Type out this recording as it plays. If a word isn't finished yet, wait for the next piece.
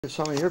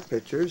Some of your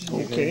pictures.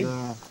 Okay.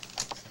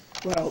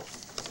 Well,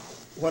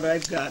 what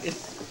I've got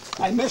is,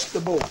 I missed the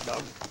boat,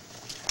 Doug.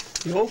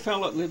 The old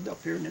fellow that lived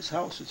up here in this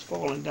house is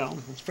falling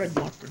down. It's Fred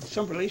Mutzler.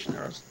 Some relation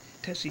of ours.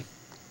 Tessie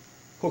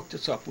hooked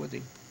us up with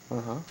him.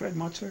 Fred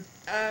Mutzler.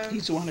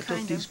 He's the one that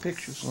took these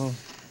pictures.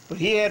 But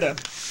he had a,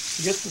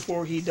 just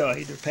before he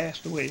died or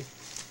passed away,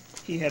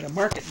 he had a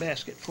market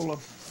basket full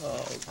of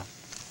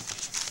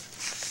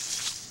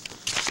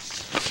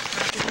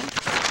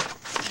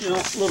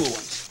little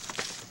ones.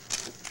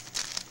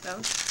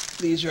 Those?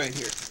 These right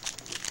here.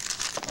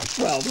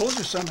 Well, those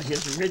are some of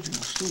his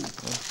originals too.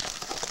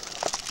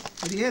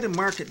 But he had a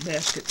market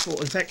basket full.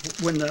 In fact,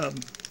 when the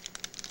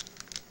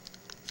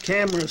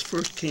cameras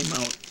first came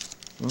out,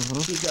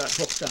 he got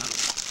hooked on them.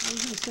 I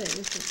was going to say,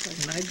 this looks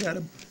like... And I got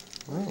a...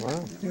 Oh,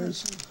 wow.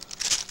 There's...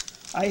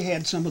 I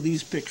had some of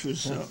these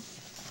pictures.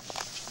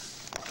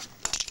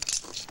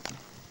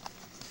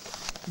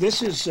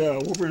 This is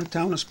over in the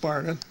town of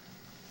Sparta.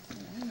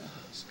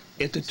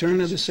 At the turn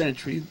of the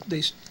century,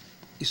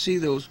 you see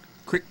those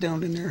creek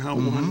down in there, how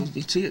one,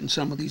 you see it in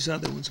some of these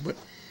other ones, but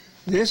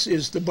this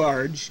is the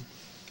barge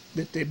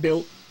that they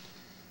built,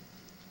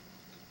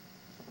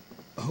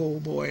 oh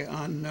boy,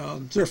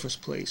 on Surface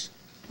Place,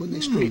 when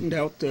they straightened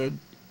out the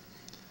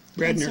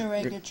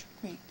Bradner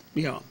Creek.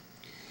 Yeah,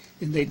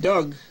 and they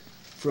dug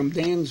from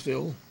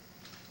Dansville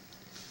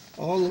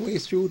all the way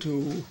through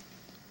to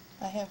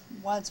I have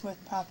Wadsworth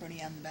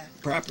property on the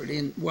back. property,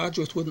 and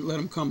Wadsworth wouldn't let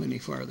them come any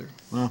farther.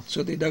 Wow.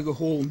 So they dug a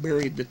hole and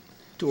buried the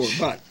tour.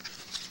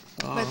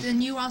 But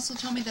then you also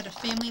told me that a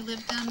family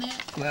lived down there?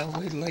 well,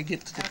 wait till I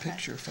get to the Okay.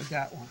 picture if I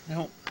got one.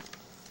 No,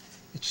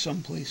 it's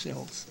someplace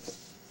else.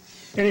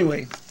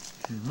 Anyway,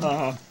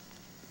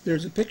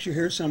 there's a picture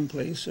here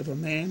someplace of a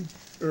man,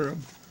 or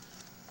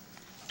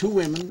two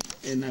women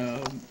and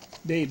a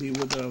baby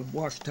with a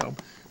wash tub.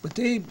 But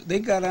they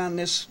got on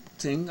this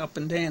thing up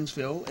in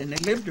Dansville, and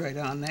they lived right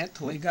on that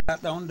till they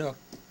got down to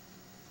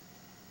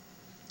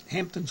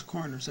Hampton's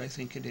Corners, I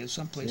think it is,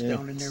 someplace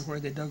down in there where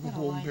they dug a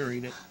hole and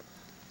buried it.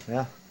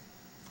 Yeah.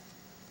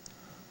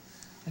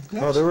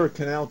 I've Oh, there were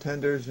canal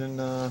tenders in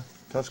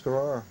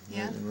Tuscarora.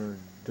 Yeah. They were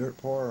dirt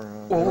poor.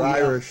 Oh, they're yeah.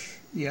 Irish.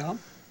 Yeah,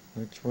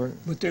 Which were.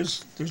 but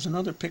there's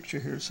another picture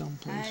here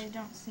someplace. I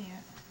don't see it.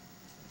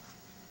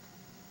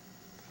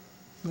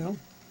 Well,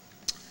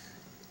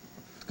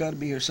 it's got to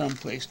be here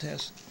someplace,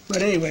 Tess.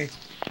 But anyway,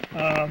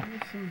 yeah,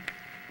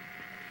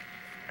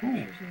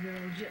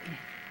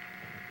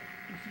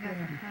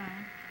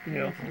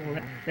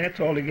 that's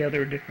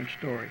altogether a different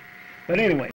story. But anyway.